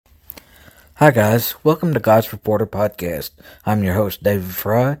Hi guys, welcome to God's Reporter Podcast. I'm your host, David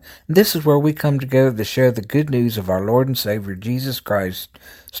Fry, and this is where we come together to share the good news of our Lord and Savior Jesus Christ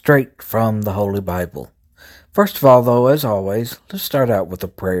straight from the Holy Bible. First of all, though, as always, let's start out with a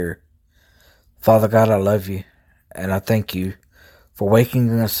prayer. Father God, I love you, and I thank you for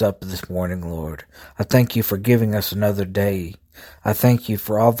waking us up this morning, Lord. I thank you for giving us another day. I thank you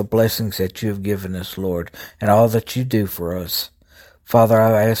for all the blessings that you have given us, Lord, and all that you do for us. Father,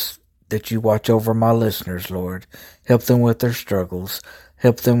 I ask that you watch over my listeners, Lord. Help them with their struggles.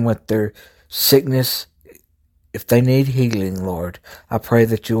 Help them with their sickness. If they need healing, Lord, I pray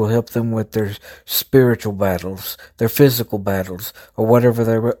that you will help them with their spiritual battles, their physical battles, or whatever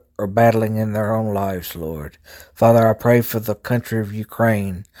they are battling in their own lives, Lord. Father, I pray for the country of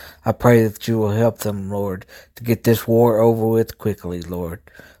Ukraine. I pray that you will help them, Lord, to get this war over with quickly, Lord.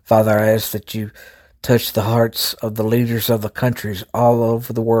 Father, I ask that you touch the hearts of the leaders of the countries all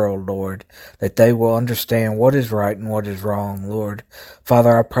over the world, Lord, that they will understand what is right and what is wrong, Lord.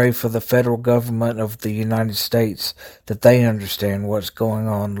 Father, I pray for the federal government of the United States, that they understand what's going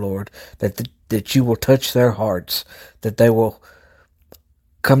on, Lord, that you will touch their hearts, that they will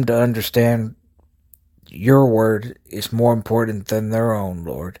come to understand your word is more important than their own,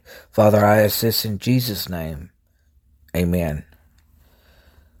 Lord. Father, I ask this in Jesus' name. Amen.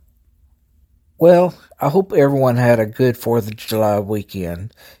 Well, I hope everyone had a good 4th of July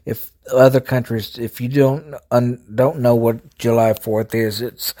weekend. If other countries, if you don't know what July 4th is,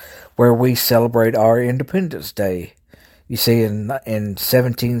 it's where we celebrate our Independence Day. You see, in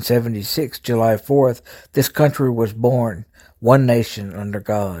 1776, July 4th, this country was born, one nation under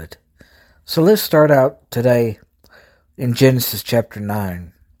God. So let's start out today in Genesis chapter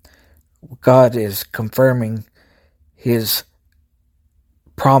 9. God is confirming his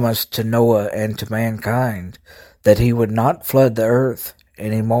promise to Noah and to mankind that he would not flood the earth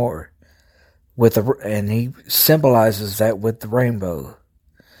anymore, and he symbolizes that with the rainbow.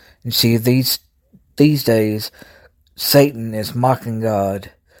 And see, these days, Satan is mocking God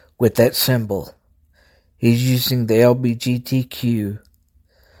with that symbol. He's using the LGBTQ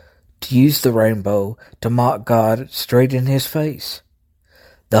to use the rainbow to mock God straight in his face.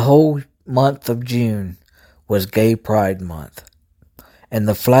 The whole month of June was Gay Pride Month, and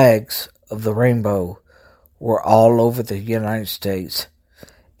the flags of the rainbow were all over the United States.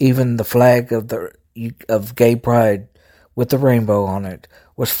 Even the flag of Gay Pride with the rainbow on it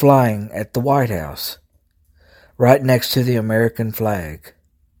was flying at the White House, right next to the American flag.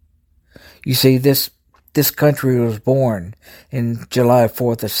 You see, this country was born in July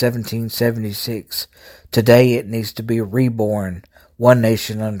 4th of 1776. Today it needs to be reborn, one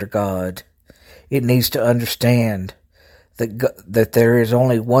nation under God. It needs to understand that there is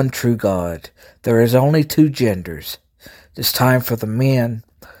only one true God. There is only two genders. It's time for the men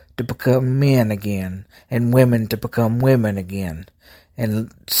to become men again, and women to become women again.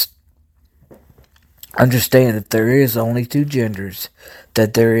 And understand that there is only two genders,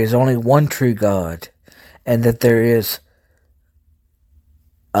 that there is only one true God, and that there is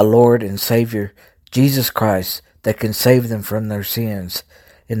a Lord and Savior, Jesus Christ, that can save them from their sins.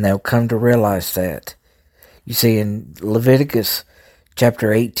 And they'll come to realize that. You see, in Leviticus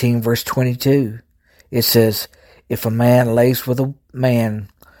chapter 18, verse 22, it says, "If a man lays with a man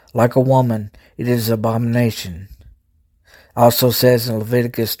like a woman, it is abomination." Also says in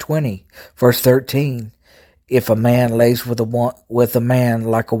Leviticus 20, verse 13, "If a man lays with a man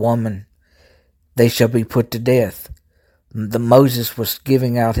like a woman, they shall be put to death." Moses was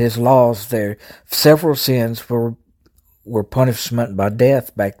giving out his laws there. Several sins were punishment by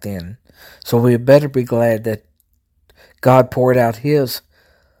death back then. So we better be glad that God poured out his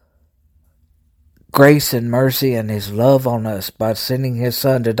grace and mercy and his love on us by sending his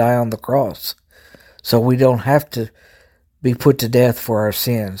son to die on the cross. So we don't have to be put to death for our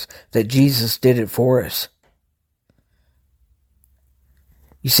sins, that Jesus did it for us.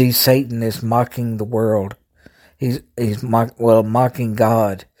 You see, Satan is mocking the world. He's mocking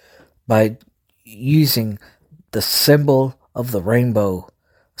God by using the symbol of the rainbow,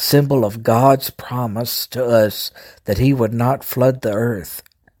 symbol of God's promise to us that he would not flood the earth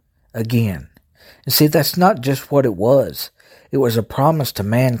again. And see, that's not just what it was. It was a promise to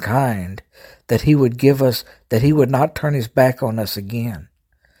mankind that he would give us, that he would not turn his back on us again.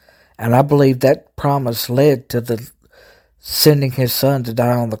 And I believe that promise led to the sending his son to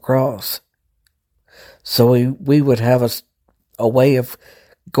die on the cross. So we would have a way of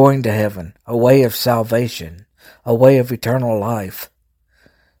going to heaven, a way of salvation, a way of eternal life.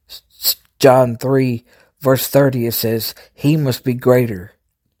 John 3, verse 30, it says, "He must be greater,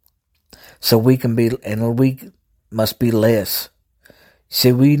 so we can be, and we must be less."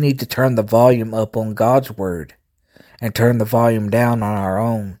 See, we need to turn the volume up on God's word and turn the volume down on our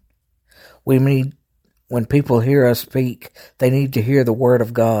own. When people hear us speak, they need to hear the word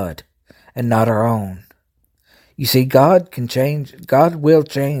of God and not our own. You see, God will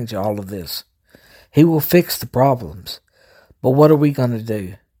change all of this. He will fix the problems. But what are we going to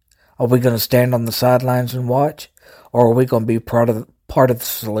do? Are we going to stand on the sidelines and watch? Or are we going to be part of the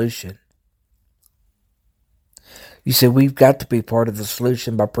solution? You see, we've got to be part of the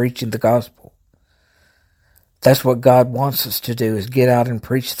solution by preaching the gospel. That's what God wants us to do, is get out and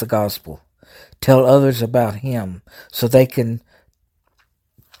preach the gospel. Tell others about Him so they can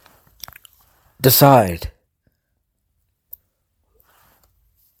decide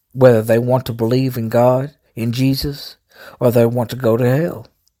whether they want to believe in God, in Jesus, or they want to go to hell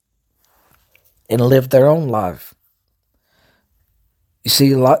and live their own life. You see,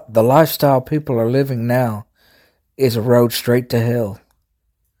 the lifestyle people are living now is a road straight to hell.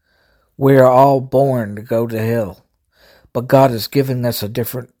 We are all born to go to hell, but God is giving us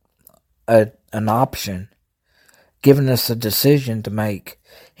an option, giving us a decision to make.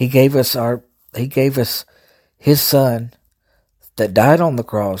 He gave us His Son that died on the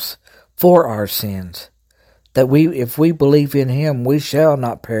cross for our sins, that if we believe in Him, we shall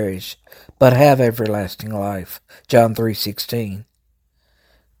not perish, but have everlasting life. John 3:16.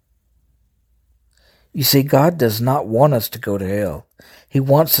 You see, God does not want us to go to hell. He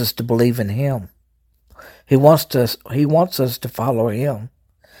wants us to believe in Him. He wants us to follow Him.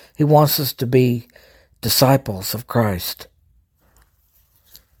 He wants us to be disciples of Christ.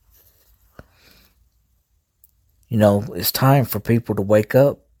 You know, it's time for people to wake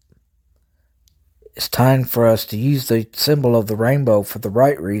up. It's time for us to use the symbol of the rainbow for the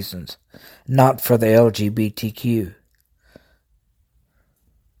right reasons, not for the LGBTQ.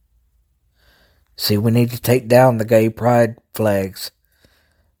 See, we need to take down the gay pride flags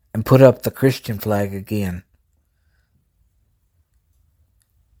and put up the Christian flag again.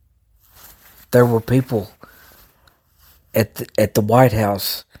 There were people at the White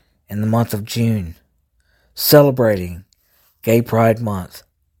House in the month of June celebrating Gay Pride Month.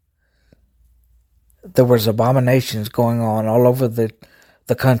 There was abominations going on all over the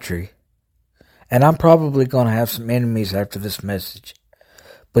country. And I'm probably going to have some enemies after this message.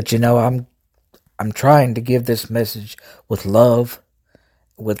 But you know, I'm trying to give this message with love,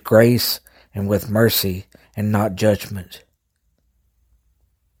 with grace, and with mercy, and not judgment.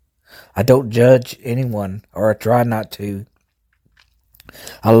 I don't judge anyone, or I try not to.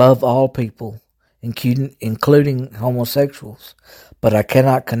 I love all people, including homosexuals, but I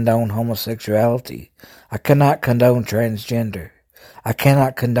cannot condone homosexuality. I cannot condone transgender. I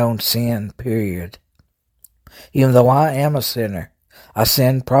cannot condone sin, period. Even though I am a sinner, I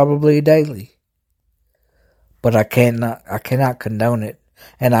sin probably daily. But I cannot condone it,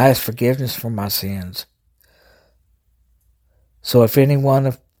 and I ask forgiveness for my sins. So if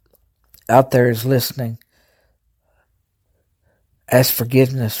anyone out there is listening, ask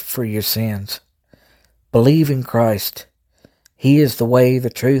forgiveness for your sins. Believe in Christ. He is the way, the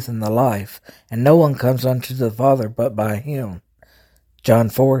truth, and the life, and no one comes unto the Father but by Him. John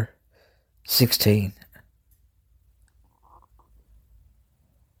 4:16.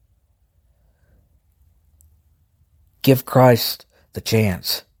 Give Christ the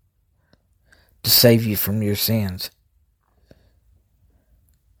chance to save you from your sins.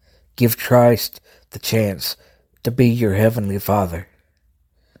 Give Christ the chance to be your heavenly Father.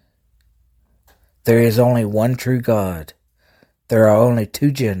 There is only one true God. There are only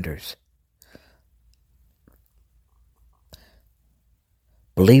two genders.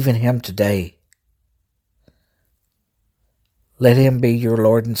 Believe in Him today. Let Him be your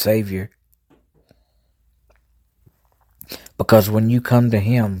Lord and Savior. Because when you come to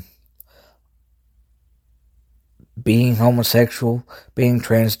Him, being homosexual, being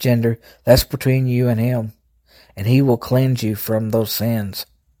transgender, that's between you and Him. And He will cleanse you from those sins.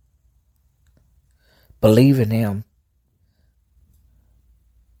 Believe in Him.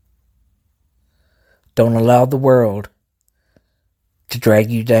 Don't allow the world to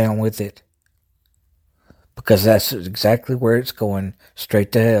drag you down with it. Because that's exactly where it's going,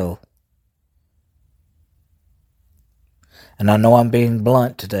 straight to hell. And I know I'm being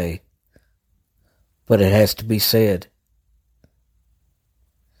blunt today, but it has to be said.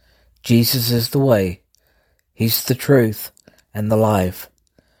 Jesus is the way. He's the truth and the life.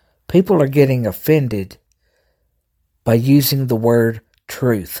 People are getting offended by using the word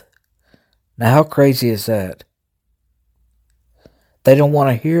truth. Now, how crazy is that? They don't want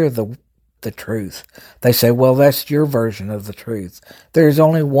to hear the truth. They say, well, that's your version of the truth. There is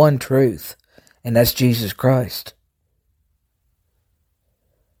only one truth, and that's Jesus Christ.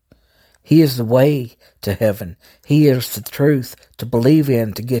 He is the way to heaven. He is the truth to believe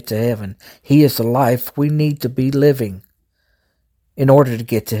in to get to heaven. He is the life we need to be living in order to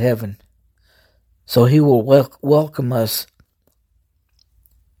get to heaven. So he will welcome us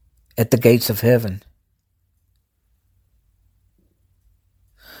at the gates of heaven.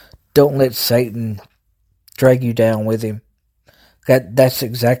 Don't let Satan drag you down with him. That's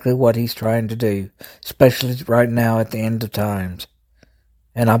exactly what he's trying to do, especially right now at the end of times.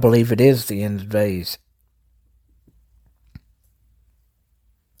 And I believe it is the end of days.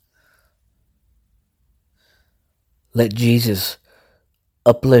 Let Jesus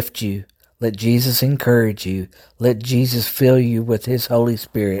uplift you. Let Jesus encourage you. Let Jesus fill you with his Holy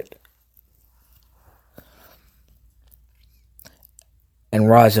Spirit. And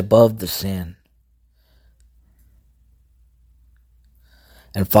rise above the sin.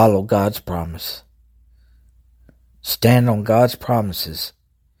 And follow God's promise. Stand on God's promises.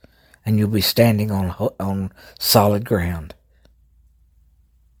 And you'll be standing on solid ground.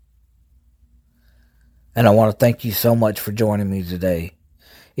 And I want to thank you so much for joining me today.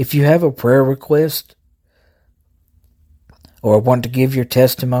 If you have a prayer request, or want to give your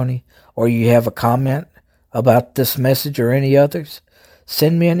testimony, or you have a comment about this message or any others,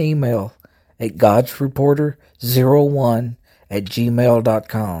 send me an email at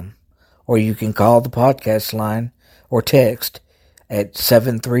godsreporter01@gmail.com, or you can call the podcast line or text at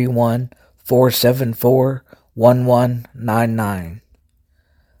 731-474-1199.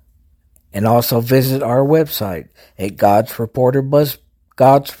 And also visit our website at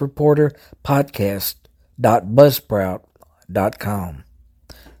godsreporterpodcast.buzzsprout.com.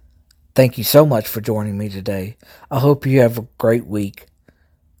 Thank you so much for joining me today. I hope you have a great week.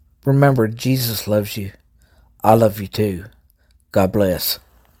 Remember, Jesus loves you. I love you too. God bless.